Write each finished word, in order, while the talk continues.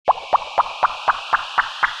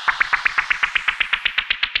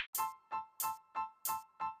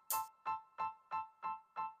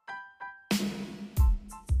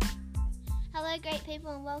great people,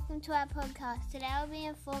 and welcome to our podcast. Today I'll be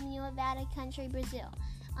informing you about our country, Brazil.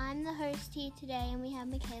 I'm the host here today, and we have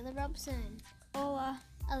Michaela Robson. Hola.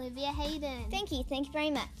 Olivia Hayden. Thank you very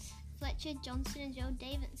much. Fletcher Johnson and Joel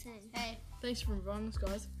Davidson. Hey, thanks for inviting us,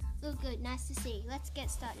 guys. Oh, good. Nice to see you. Let's get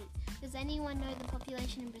started. Does anyone know the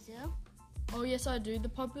population in Brazil? Oh, yes, I do. The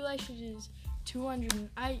population is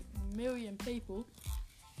 208 million people.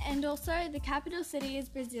 And also, the capital city is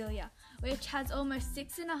Brasilia, which has almost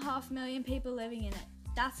 6.5 million people living in it.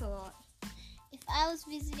 That's a lot. If I was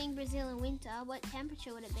visiting Brazil in winter, what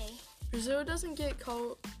temperature would it be? Brazil doesn't get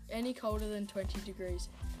any colder than 20 degrees,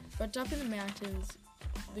 but up in the mountains,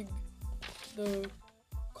 the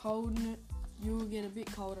cold, you'll get a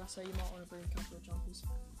bit colder, so you might want to bring a couple of jumpers.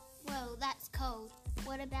 Well, that's cold.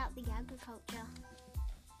 What about the agriculture?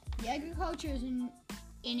 The agriculture is an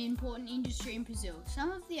important industry in Brazil.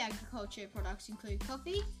 Some of the agriculture products include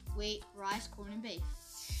coffee, wheat, rice, corn and beef.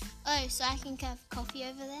 Oh, so I can have coffee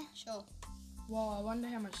over there? Sure. Wow, I wonder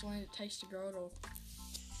how much land it takes to grow it all.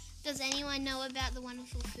 Does anyone know about the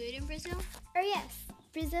wonderful food in Brazil? Oh yes,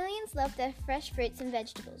 Brazilians love their fresh fruits and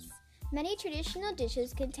vegetables. Many traditional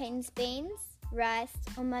dishes contain beans, rice,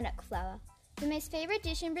 or manioc flour. The most favourite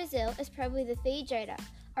dish in Brazil is probably the feijoada,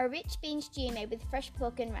 a rich bean stew made with fresh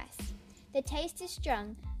pork and rice. The taste is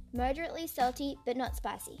strong, moderately salty, but not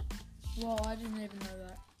spicy. Wow, I didn't even know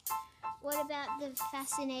that. What about the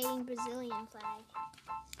fascinating Brazilian flag?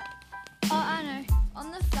 Oh, I know. On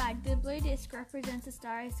the flag, the blue disc represents the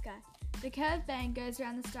starry sky. The curved band goes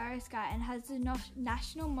around the starry sky and has the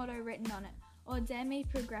national motto written on it, Ordem e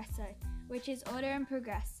Progresso, which is order and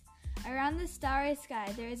progress. Around the starry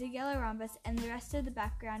sky, there is a yellow rhombus and the rest of the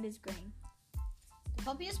background is green. The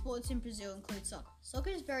popular sports in Brazil include soccer.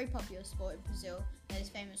 Soccer is a very popular sport in Brazil that is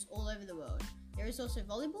famous all over the world. There is also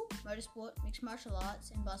volleyball, motorsport, mixed martial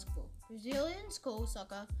arts, and basketball. Brazilians call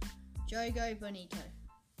soccer Jogo Bonito.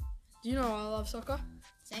 Do you know I love soccer?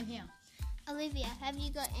 Same here. Olivia, have you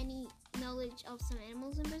got any knowledge of some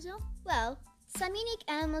animals in Brazil? Well, some unique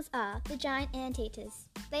animals are the giant anteaters.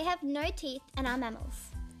 They have no teeth and are mammals.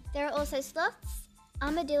 There are also sloths,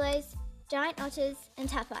 armadillos, giant otters, and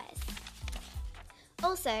tapirs.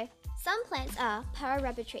 Also, some plants are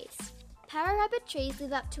para-rubber trees. Para-rubber trees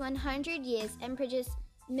live up to 100 years and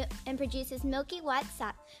produces milky white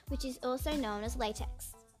sap, which is also known as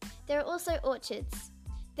latex. There are also orchids.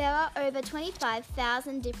 There are over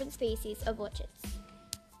 25,000 different species of orchids.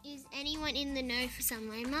 Is anyone in the know for some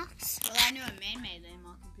landmarks? Well, I know a man-made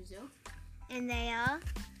landmark in Brazil. And they are?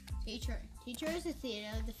 Teatro. Teatro is a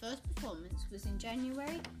theatre. The first performance was in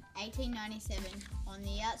January 1897. On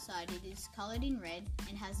the outside, it is coloured in red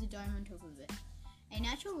and has a dome on top of it. A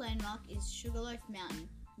natural landmark is Sugarloaf Mountain.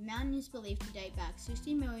 The mountain is believed to date back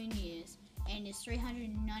 60 million years and is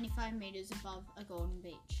 395 metres above a golden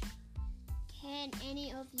beach. Can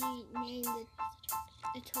any of you name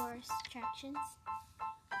the tourist attractions?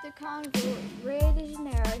 The Carnival Rio de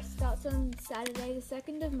Janeiro starts on Saturday the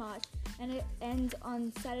 2nd of March and it ends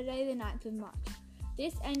on Saturday the 9th of March.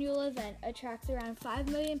 This annual event attracts around 5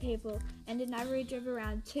 million people and an average of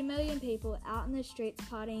around 2 million people out in the streets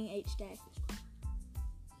partying each day.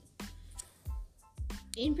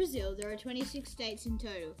 In Brazil, there are 26 states in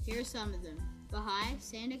total. Here are some of them: Bahia,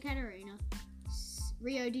 Santa Catarina,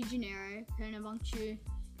 Rio de Janeiro, Pernambuco,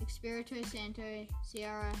 Espírito Santo,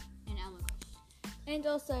 Ceará, and Alagoas. And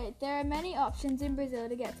also, there are many options in Brazil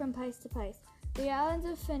to get from place to place. The islands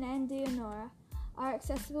of Fernando de Noronha are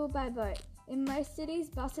accessible by boat. In most cities,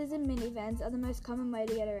 buses and minivans are the most common way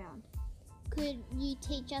to get around. Could you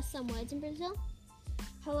teach us some words in Brazil?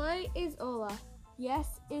 Hello is Ola.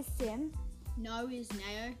 Yes is Sim. No is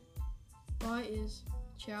Nao. Bye is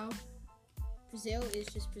ciao. Brazil is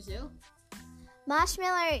just Brazil.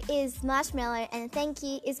 Marshmallow is marshmallow and thank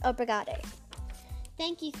you is obrigado.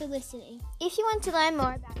 Thank you for listening. If you want to learn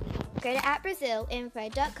more about it, go to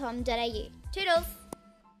 @brazilinfo.com.au. Toodles!